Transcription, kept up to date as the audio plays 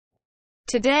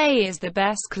Today is the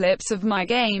best clips of my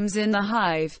games in the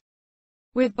hive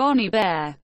with Bonnie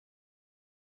Bear.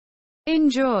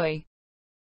 Enjoy.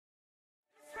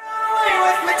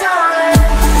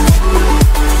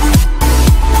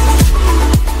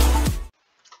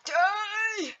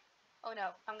 Oh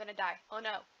no, I'm gonna die. Oh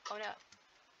no, oh no.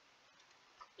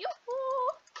 Yoo-hoo!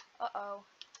 Uh-oh.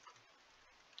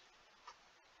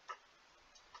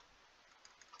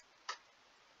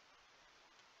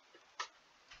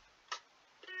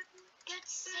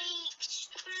 God's sake,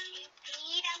 stupid.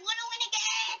 I wanna win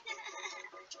again!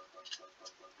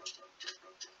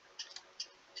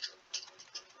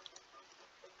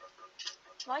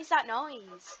 What is that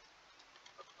noise?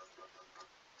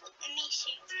 Let me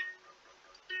shoot.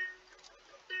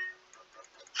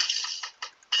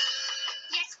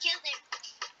 Yes, killed him.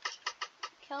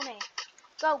 Kill me.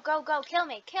 Go, go, go, kill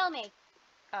me, kill me.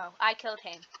 Oh, I killed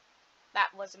him.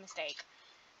 That was a mistake.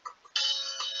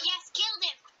 Yes, killed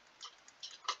him.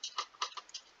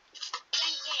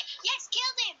 Yes,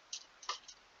 killed him.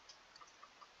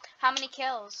 How many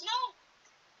kills? No.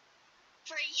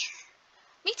 3.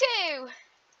 Me too!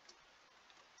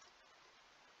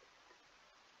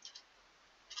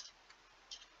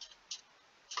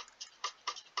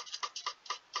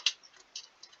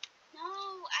 No,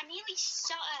 I nearly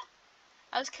shot her.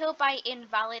 I was killed by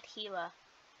invalid healer.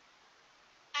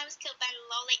 I was killed by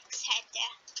Lollic's head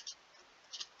there.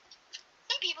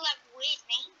 Some people have weird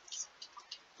names.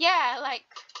 Yeah, like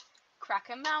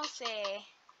Cracker Mousey.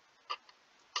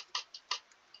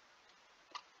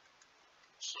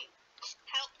 Shoot.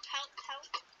 Help, help,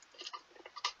 help.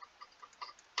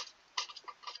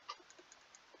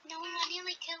 No, I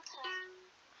nearly killed her.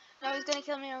 No, he's gonna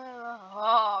kill me.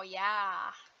 Oh,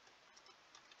 yeah.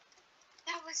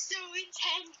 That was so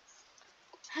intense.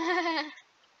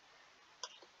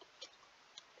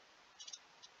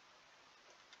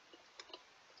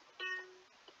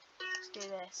 Let's do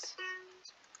this.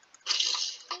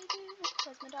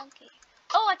 Where's my donkey?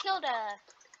 Oh, I killed her!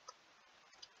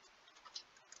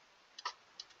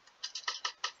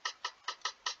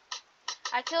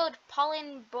 I killed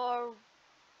Pollen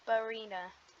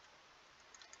Barina.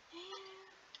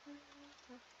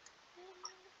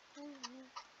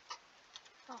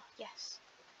 Oh, yes.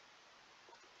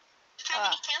 How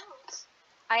many kills?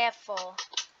 I have 4. I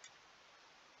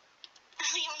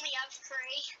only have 3.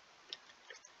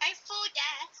 I have 4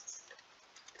 deaths.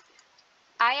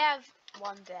 I have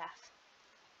 1 death.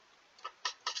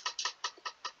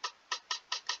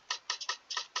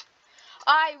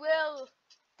 I will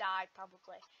die,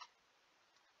 probably.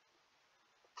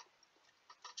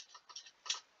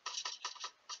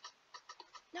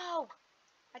 No!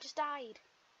 I just died.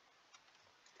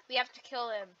 We have to kill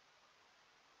him.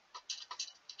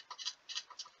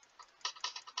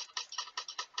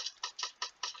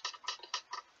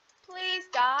 Please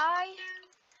die.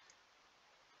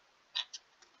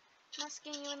 I'm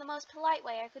asking you in the most polite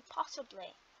way I could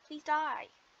possibly. Please die.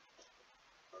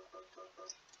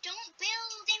 Don't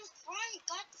build in front,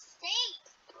 God's sake.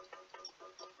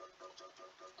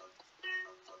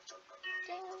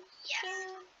 Yes.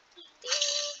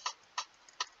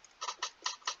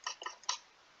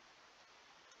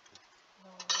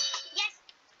 Yes.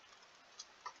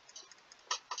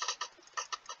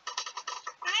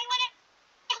 I want it.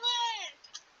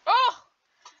 Oh!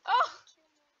 Oh!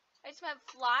 I just went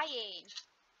flying.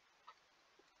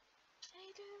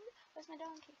 Hey dude, where's my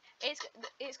donkey?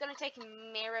 It's gonna take a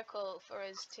miracle for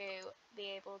us to be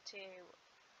able to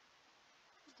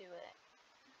do it.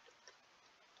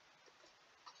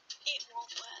 It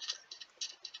won't work.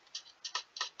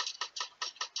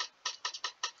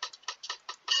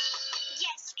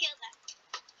 Yes, kill them.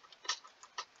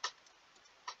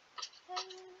 Hey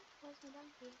dude, where's my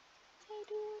donkey? Hey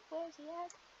dude, where's he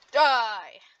at?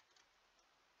 Die!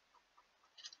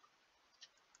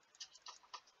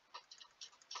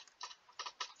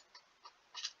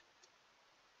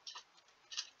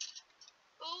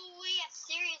 Oh, we are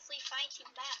seriously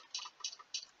fighting back.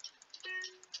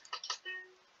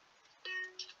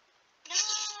 No!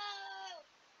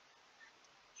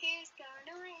 Who's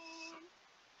gonna win?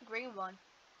 Green one.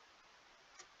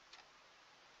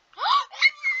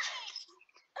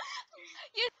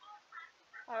 You.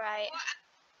 Alright.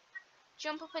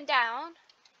 Jump up and down. I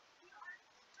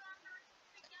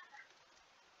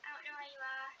don't know where you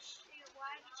are. Shoot,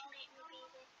 why did you make me be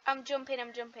this? I'm jumping,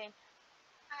 I'm jumping.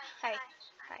 Hi.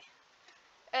 Hi.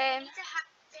 I need to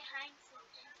hide behind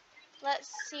something. Let's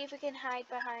see if we can hide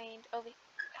behind. Oh,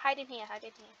 hide in here, hide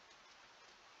in here.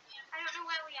 I don't know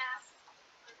where we are.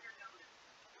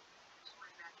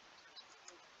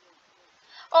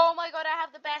 Oh my god, I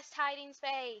have the best hiding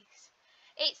space.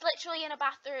 It's literally in a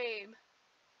bathroom.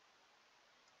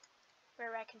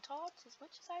 Where I can talk as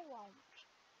much as I want.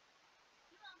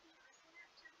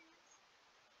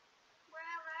 Where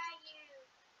are you?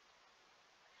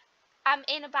 I'm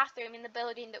in a bathroom in the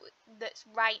building that's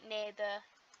right near the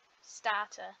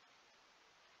starter.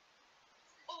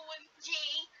 OMG,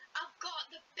 I've got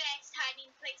the best hiding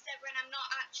place ever and I'm not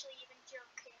actually even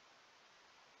joking.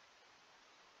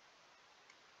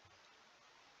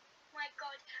 My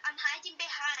god, I'm hiding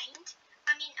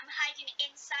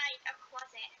inside a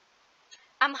closet.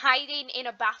 I'm hiding in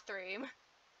a bathroom.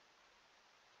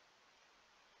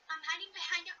 I'm hiding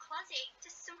behind a closet. It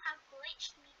just somehow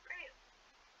glitched me through.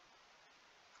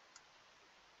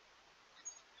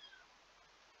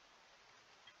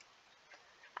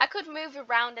 I could move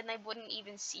around and they wouldn't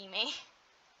even see me.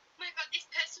 My god, this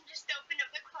person just opened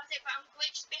up the closet, but I'm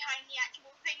glitched behind the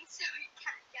actual thing, so it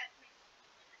can't get me.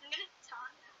 I'm gonna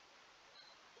turn now.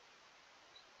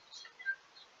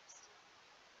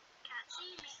 Can't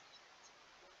see me.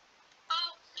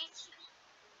 Oh, it's...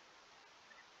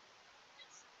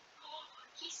 Oh,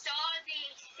 he saw the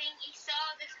thing, he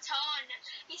saw the ton.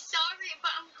 He saw it,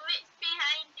 but I'm glitched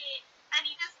behind it. And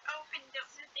he just opened up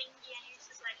the thingy and he was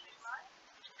just like, what?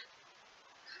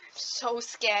 I'm so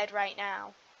scared right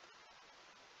now.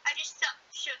 I just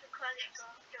shut the closet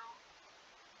door.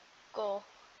 Go.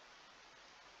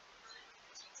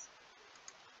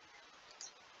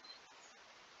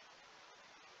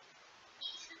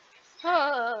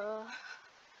 Oh.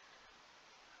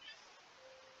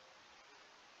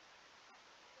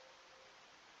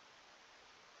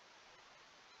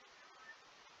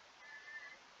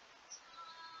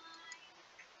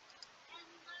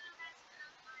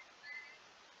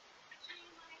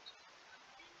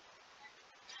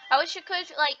 I wish you could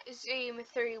like zoom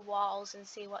through walls and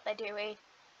see what they're doing.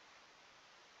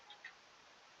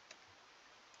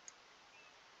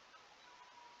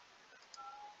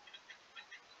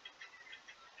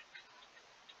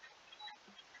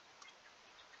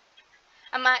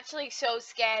 I'm actually so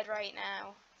scared right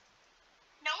now.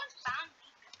 No one's found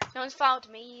me. No one's found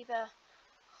me either.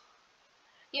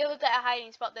 You have a better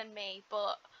hiding spot than me,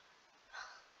 but...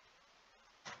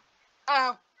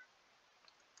 Ow!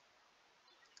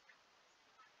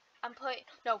 I'm putting...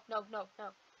 No.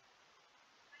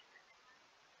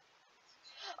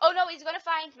 Oh no, he's gonna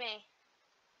find me.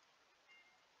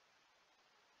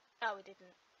 No, he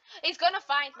didn't. He's gonna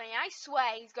find me. I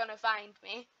swear he's gonna find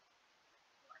me.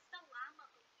 What's the llama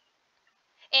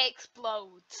believe? It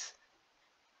explodes.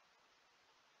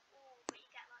 Oh, but you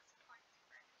get lots of points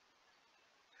for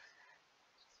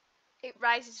it. It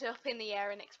rises up in the air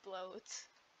and explodes.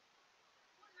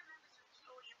 Oh,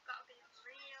 you've got to be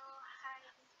real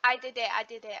hiding. I did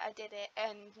it,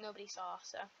 and nobody saw,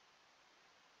 so.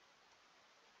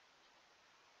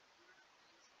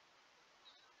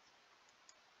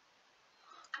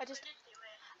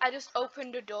 I just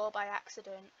opened a door by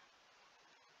accident.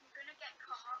 I'm gonna get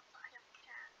caught, but I don't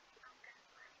care. I'm gonna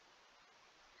play.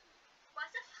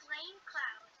 What's a flame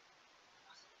cloud?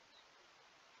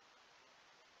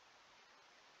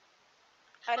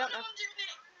 I don't know. No one did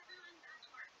it.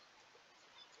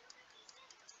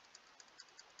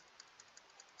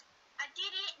 I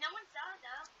did it. No one saw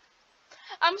though.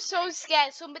 I'm so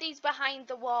scared. Somebody's behind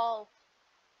the wall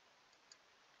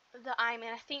that I'm in.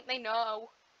 I think they know.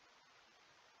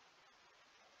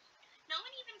 No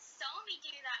one even saw me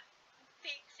do that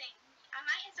big thing. I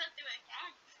might as well do it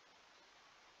again.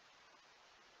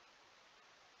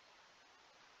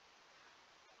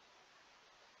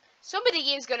 Somebody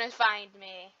is gonna find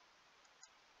me.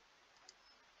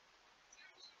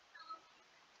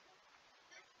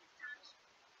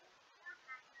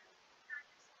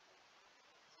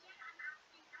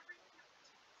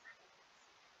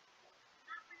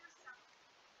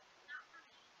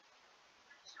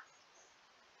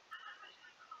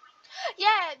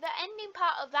 Yeah, the ending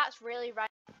part of that's really right.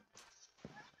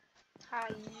 Hi.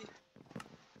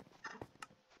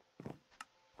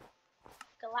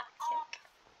 Galactic.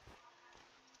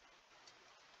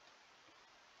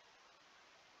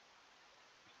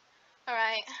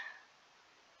 Alright.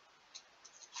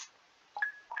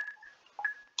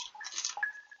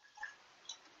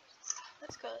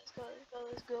 Let's go.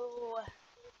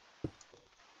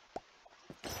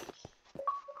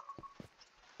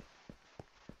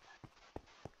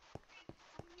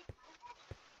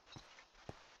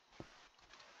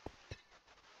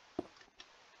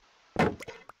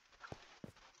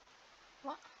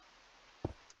 What?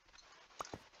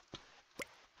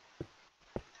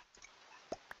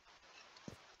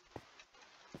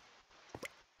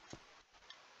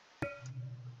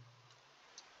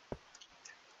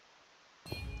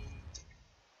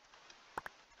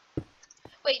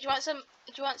 Wait, do you want some?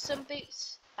 Do you want some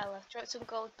boots, Ella? Do you want some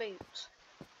gold boots?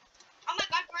 Oh my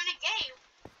god, we're in a game.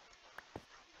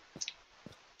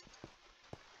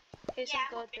 Here's Yeah,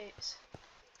 some gold boots.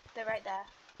 They're right there.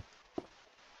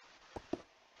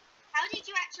 How did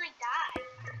you actually die?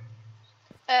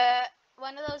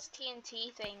 One of those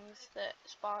TNT things that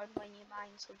spawn when you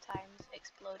mine sometimes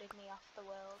exploded me off the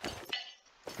world.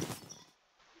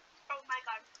 Oh my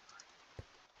god.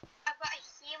 I've got a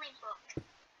healing book.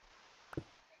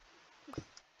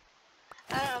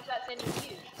 I don't know if that's any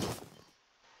use.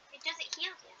 It does it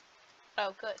heal you.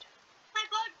 Oh, good. Oh my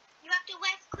god, you have to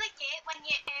left click it when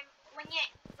you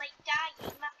like dying. You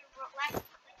have to left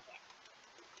click it.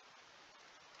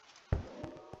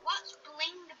 What's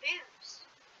bling the boots?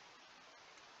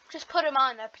 Just put them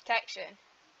on, their protection.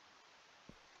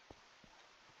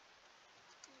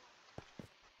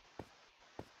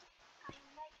 I'm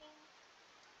making.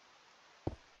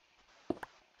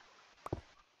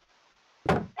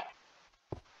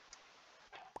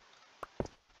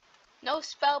 No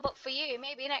spell book for you,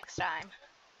 maybe next time.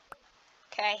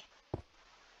 Okay.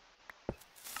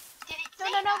 Did it No,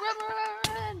 say no, no, that? run, run,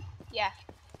 run! Yeah,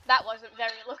 that wasn't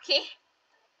very lucky.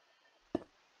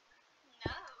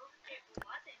 No, it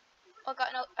wasn't.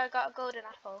 I got a golden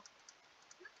apple.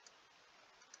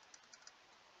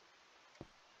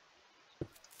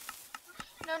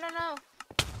 No, no, no.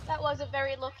 That wasn't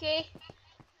very lucky.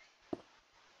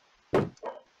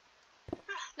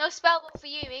 No spell book for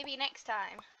you, maybe next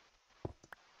time.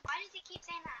 Why does it keep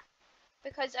saying that?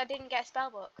 Because I didn't get a spell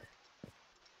book.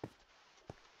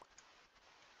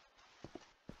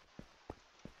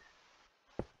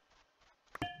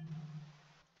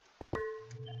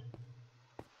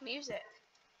 Music.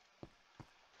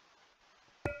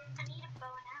 I need a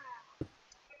bow and arrow.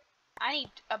 I need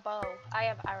a bow. I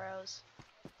have arrows.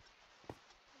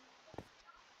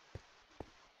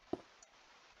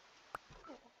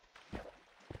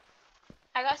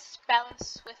 I got spell and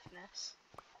swiftness.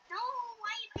 No, why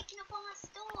are you picking up all my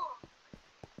stuff?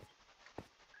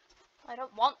 I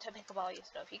don't want to pick up all your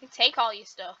stuff. You can take all your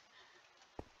stuff.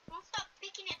 Don't stop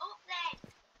picking it up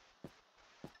then.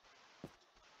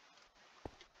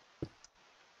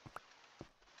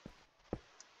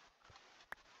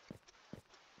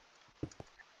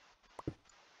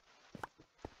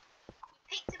 You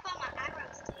picked up all my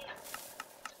arrows too.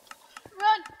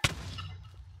 Run!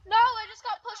 No, I just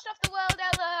got pushed off the world,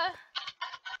 Ella.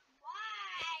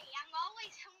 Why? I'm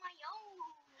always on my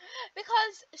own.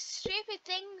 Because stupid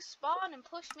things spawn and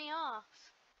push me off.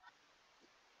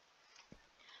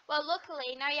 Well,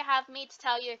 luckily, now you have me to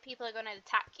tell you if people are going to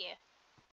attack you.